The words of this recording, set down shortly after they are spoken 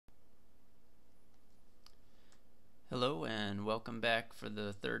Hello and welcome back for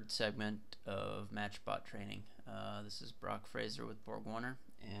the third segment of MatchBot training. This is Brock Fraser with BorgWarner,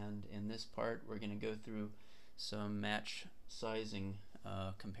 and in this part we're going to go through some match sizing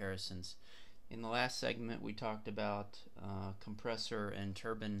comparisons. In the last segment we talked about compressor and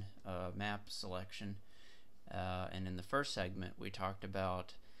turbine map selection, and in the first segment we talked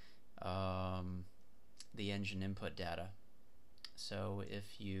about the engine input data. So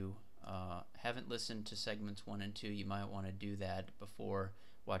if you haven't listened to segments 1 and 2, you might want to do that before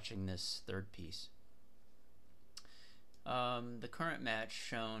watching this third piece. The current match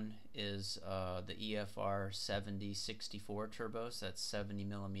shown is the EFR 7064 turbos. That's 70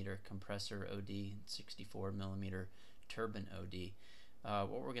 millimeter compressor OD, 64 millimeter turbine OD.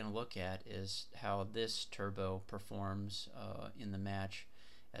 What we're going to look at is how this turbo performs in the match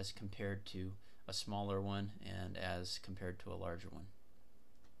as compared to a smaller one and as compared to a larger one.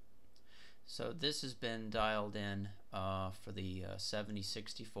 So this has been dialed in for the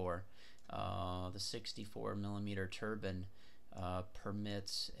 7064. The 64 millimeter turbine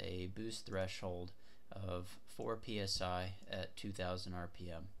permits a boost threshold of 4 psi at 2000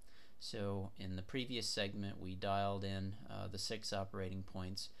 RPM. So in the previous segment we dialed in the 6 operating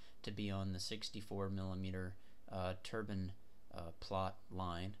points to be on the 64 millimeter turbine plot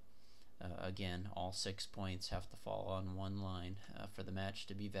line. Again, all 6 points have to fall on one line for the match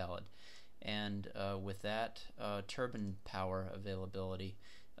to be valid. And with that turbine power availability,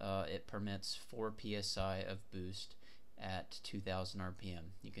 it permits 4 psi of boost at 2000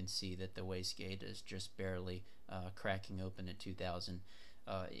 RPM. You can see that the wastegate is just barely cracking open at 2000.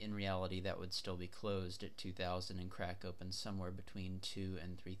 In reality, that would still be closed at 2000 and crack open somewhere between 2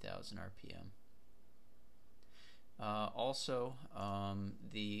 and 3000 RPM. Also,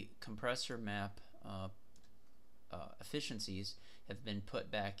 the compressor map efficiencies have been put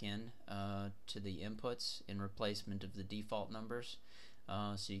back in to the inputs in replacement of the default numbers.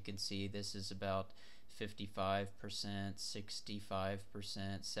 So you can see this is about 55%, 65%,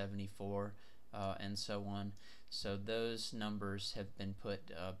 74%, and so on. So those numbers have been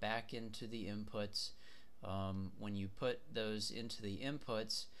put back into the inputs. When you put those into the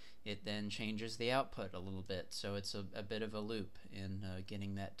inputs, it then changes the output a little bit. So it's a bit of a loop in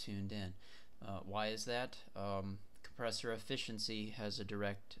getting that tuned in. Why is that? Compressor efficiency has a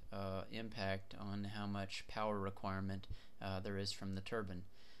direct impact on how much power requirement there is from the turbine.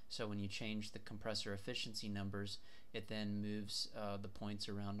 So when you change the compressor efficiency numbers, it then moves the points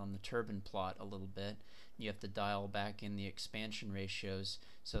around on the turbine plot a little bit. You have to dial back in the expansion ratios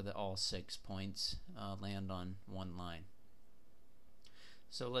so that all 6 points land on one line.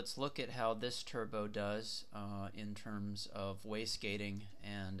 So let's look at how this turbo does in terms of wastegating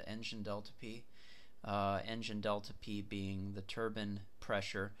and engine delta P. Engine delta P being the turbine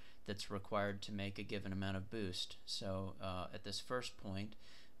pressure that's required to make a given amount of boost. So at this first point,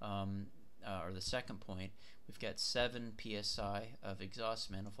 or the second point, we've got 7 psi of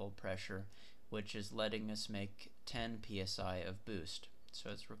exhaust manifold pressure, which is letting us make 10 psi of boost. So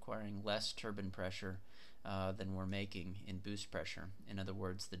it's requiring less turbine pressure than we're making in boost pressure. In other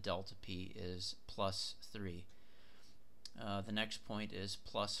words, the delta P is +3. The next point is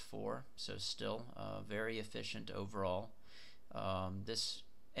 +4, so still very efficient overall. This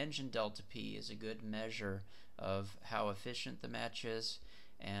engine delta P is a good measure of how efficient the match is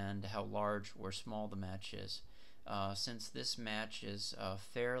and how large or small the match is. Since this match is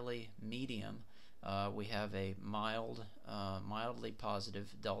fairly medium, we have a mildly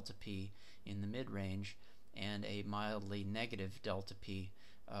positive delta P in the mid-range and a mildly negative delta P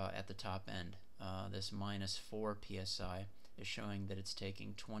at the top end. This -4 psi is showing that it's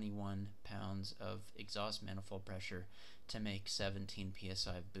taking 21 pounds of exhaust manifold pressure to make 17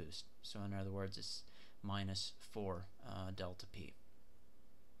 psi of boost. So in other words, it's -4 delta P.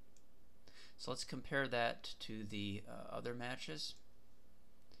 So let's compare that to the other matches.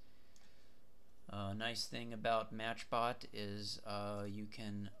 Nice thing about MatchBot is you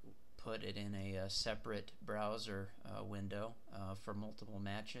can put it in a separate browser window for multiple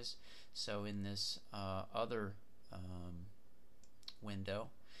matches. So in this other window,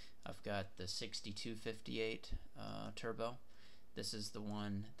 I've got the 6258 turbo. This is the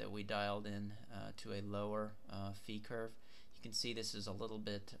one that we dialed in to a lower phi curve. You can see this is a little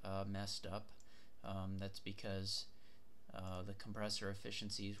bit messed up. That's because the compressor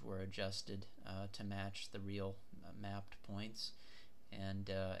efficiencies were adjusted to match the real mapped points, and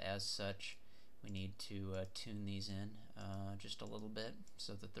as such we need to tune these in just a little bit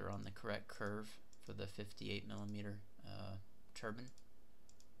so that they're on the correct curve for the 58 millimeter turbine.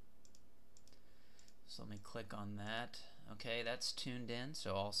 So let me click on that. Okay, that's tuned in,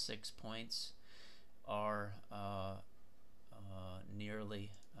 so all 6 points are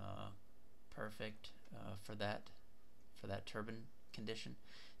nearly perfect for that turbine condition.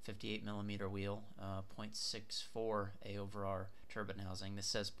 58 millimeter wheel, 0.64 A over R turbine housing. This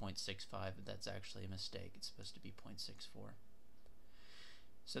says 0.65, but that's actually a mistake. It's supposed to be 0.64.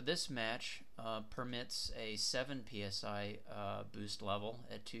 So this match permits a 7 psi boost level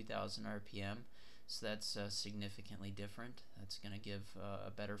at 2000 RPM. So that's significantly different. That's going to give a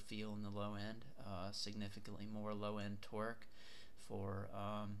better feel in the low end, significantly more low end torque for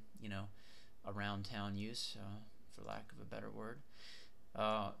around town use, for lack of a better word.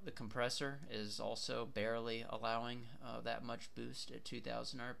 The compressor is also barely allowing that much boost at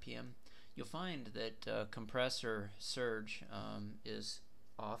 2000 RPM. You'll find that compressor surge is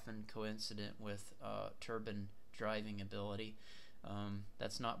often coincident with turbine driving ability.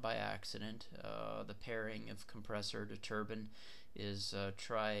 That's not by accident. The pairing of compressor to turbine is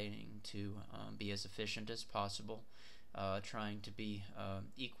trying to be as efficient as possible, trying to be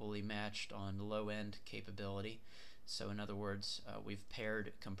equally matched on low end capability. So in other words, we've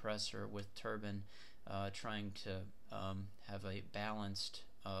paired compressor with turbine, trying to have a balanced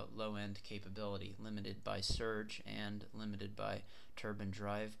low end capability, limited by surge and limited by turbine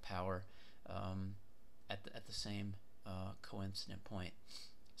drive power at the same coincident point.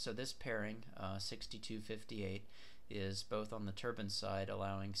 So this pairing, 6258, is both on the turbine side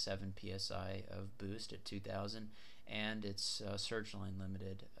allowing 7 psi of boost at 2000, and it's surge line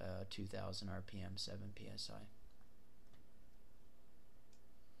limited 2000 RPM, 7 psi.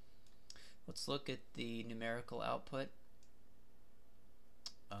 Let's look at the numerical output.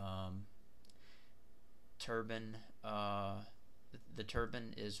 The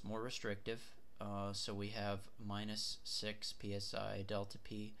turbine is more restrictive, so we have -6 psi delta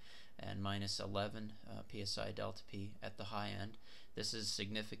P and -11 psi delta P at the high end. This is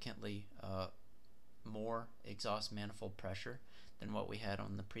significantly more exhaust manifold pressure than what we had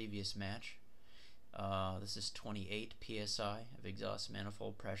on the previous match. This is 28 psi of exhaust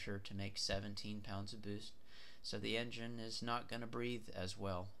manifold pressure to make 17 pounds of boost. So the engine is not going to breathe as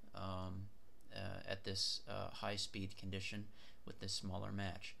well at this high speed condition with this smaller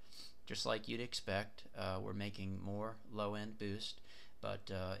match. Just like you'd expect, we're making more low end boost,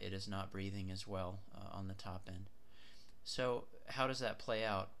 but it is not breathing as well on the top end. So how does that play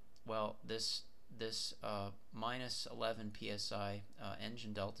out? Well, this -11 psi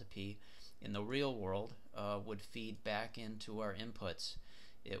engine delta P in the real world would feed back into our inputs.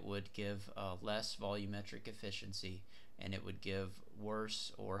 It would give less volumetric efficiency, and it would give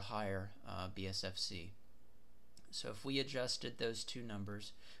worse or higher BSFC. So if we adjusted those two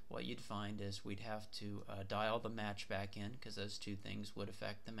numbers, what you'd find is we'd have to dial the match back in, because those two things would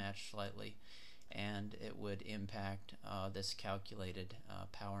affect the match slightly, and it would impact this calculated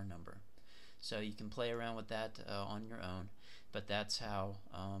power number. So you can play around with that on your own, but that's how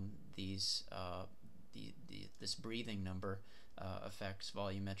this breathing number affects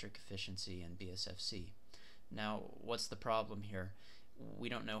volumetric efficiency and BSFC. Now, what's the problem here? We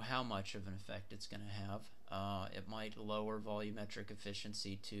don't know how much of an effect it's going to have. It might lower volumetric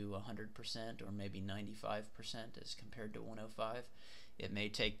efficiency to 100% or maybe 95% as compared to 105. It may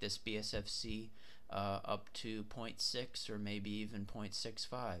take this BSFC up to 0.6 or maybe even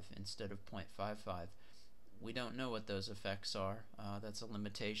 0.65 instead of 0.55. We don't know what those effects are. That's a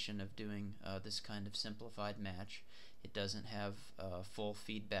limitation of doing this kind of simplified match. It doesn't have a full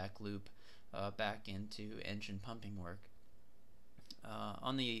feedback loop back into engine pumping work.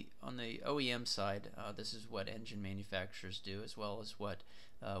 On the OEM side, this is what engine manufacturers do, as well as what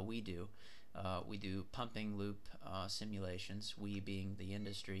we do. We do pumping loop simulations, we being the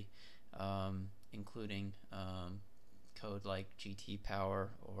industry, including code like GT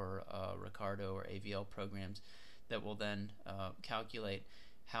Power or Ricardo or AVL programs that will then calculate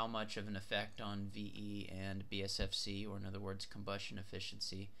how much of an effect on VE and BSFC, or in other words combustion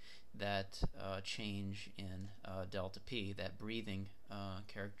efficiency, that change in delta P, that breathing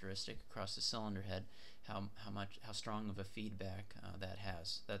characteristic across the cylinder head, how strong of a feedback that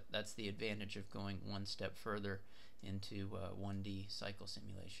has. That's the advantage of going one step further into 1D cycle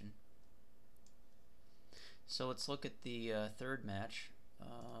simulation. So let's look at the third match.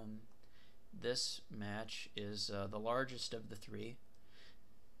 This match is the largest of the three.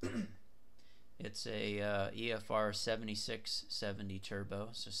 It's a EFR 7670 turbo,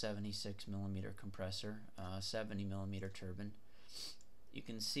 so 76 millimeter compressor, 70 millimeter turbine. You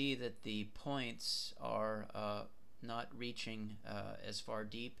can see that the points are not reaching as far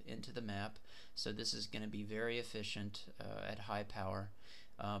deep into the map, so this is going to be very efficient at high power,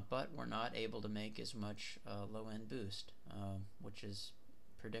 but we're not able to make as much low-end boost, which is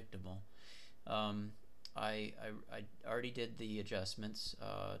predictable. I already did the adjustments.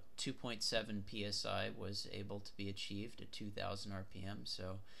 2.7 psi was able to be achieved at 2000 RPM,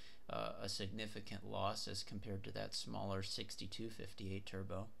 so a significant loss as compared to that smaller 6258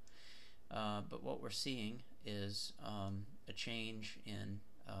 turbo. But what we're seeing is a change in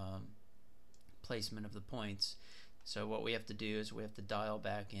placement of the points. So what we have to do is we have to dial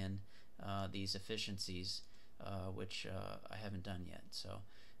back in these efficiencies, which I haven't done yet. So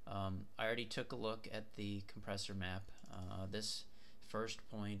I already took a look at the compressor map. This first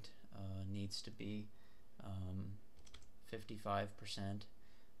point needs to be 55%.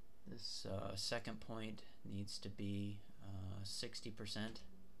 This second point needs to be 60%.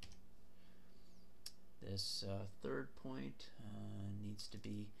 This third point needs to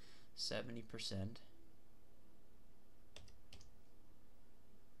be 70%.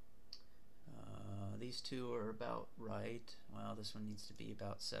 These two are about right. Well, this one needs to be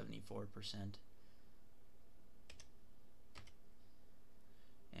about 74%.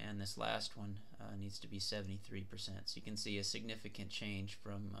 And this last one needs to be 73%. So you can see a significant change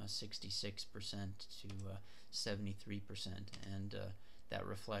from 66% to 73%, and that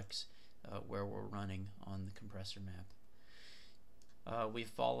reflects where we're running on the compressor map. We've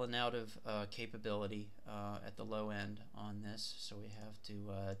fallen out of capability at the low end on this, so we have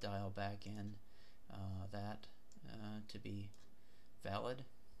to dial back in that to be valid.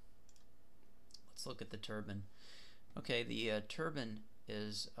 Let's look at the turbine. Okay, the turbine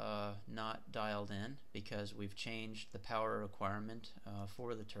is not dialed in because we've changed the power requirement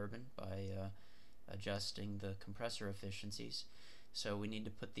for the turbine by adjusting the compressor efficiencies. So we need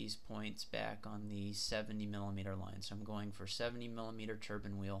to put these points back on the 70 millimeter line. So I'm going for 70 millimeter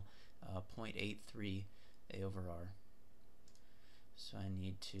turbine wheel, 0.83 A over R. So I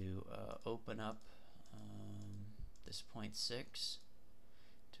need to open up this 0.6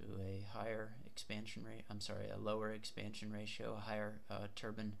 to a higher expansion rate. I'm sorry, a lower expansion ratio, a higher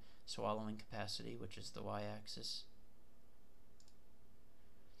turbine swallowing capacity, which is the y-axis.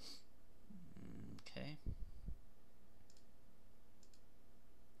 Okay.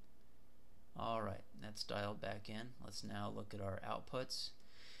 Alright, that's dialed back in. Let's now look at our outputs.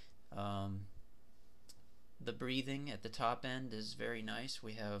 The breathing at the top end is very nice.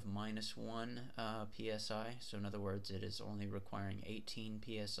 We have -1 psi, so in other words it is only requiring 18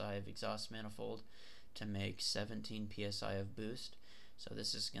 psi of exhaust manifold to make 17 psi of boost. So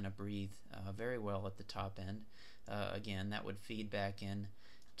this is going to breathe very well at the top end. Again, that would feed back in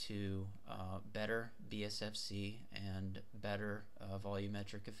to better BSFC and better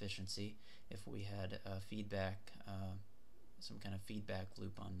volumetric efficiency if we had feedback, some kind of feedback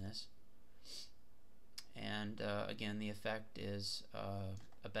loop on this. And again, the effect is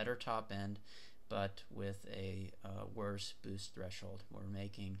a better top end, but with a worse boost threshold. We're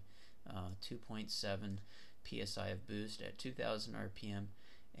making 2.7 psi of boost at 2000 RPM,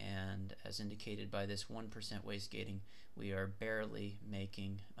 and as indicated by this 1% wastegating, we are barely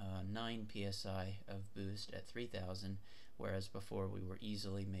making 9 psi of boost at 3000, whereas before we were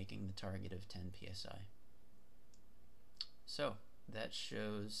easily making the target of 10 psi. So that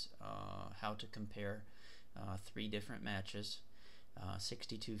shows how to compare 3 different matches,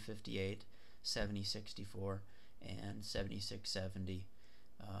 6258, 7064, and 7670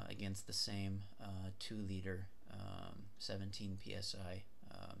 against the same 2-liter 17 psi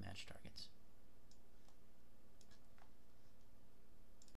match targets.